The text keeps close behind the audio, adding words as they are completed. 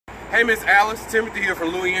Hey, Miss Alice, Timothy here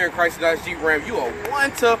from Louie and Chrysler Dodge Jeep Ram. You are one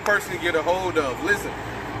tough person to get a hold of. Listen,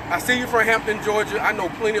 I see you from Hampton, Georgia. I know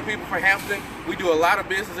plenty of people from Hampton. We do a lot of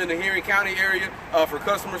business in the Herron County area for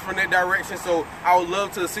customers from that direction, so I would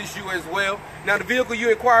love to assist you as well. Now, the vehicle you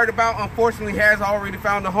inquired about, unfortunately, has already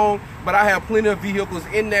found a home, but I have plenty of vehicles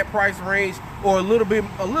in that price range or a little bit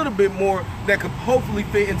more that could hopefully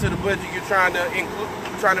fit into the budget you're trying to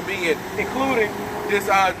be in, including this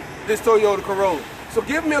Toyota Corolla. So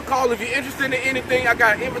give me a call if you're interested in anything. I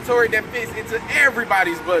got inventory that fits into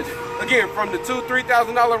everybody's budget. Again, from the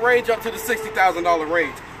 $2,000–$3,000 range up to the $60,000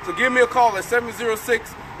 range. So give me a call at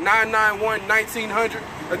 706-991-1900.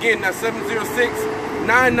 Again, that's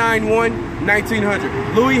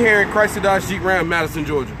 706-991-1900. Louie Herron, Chrysler Dodge Jeep Ram, Madison,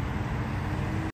 Georgia.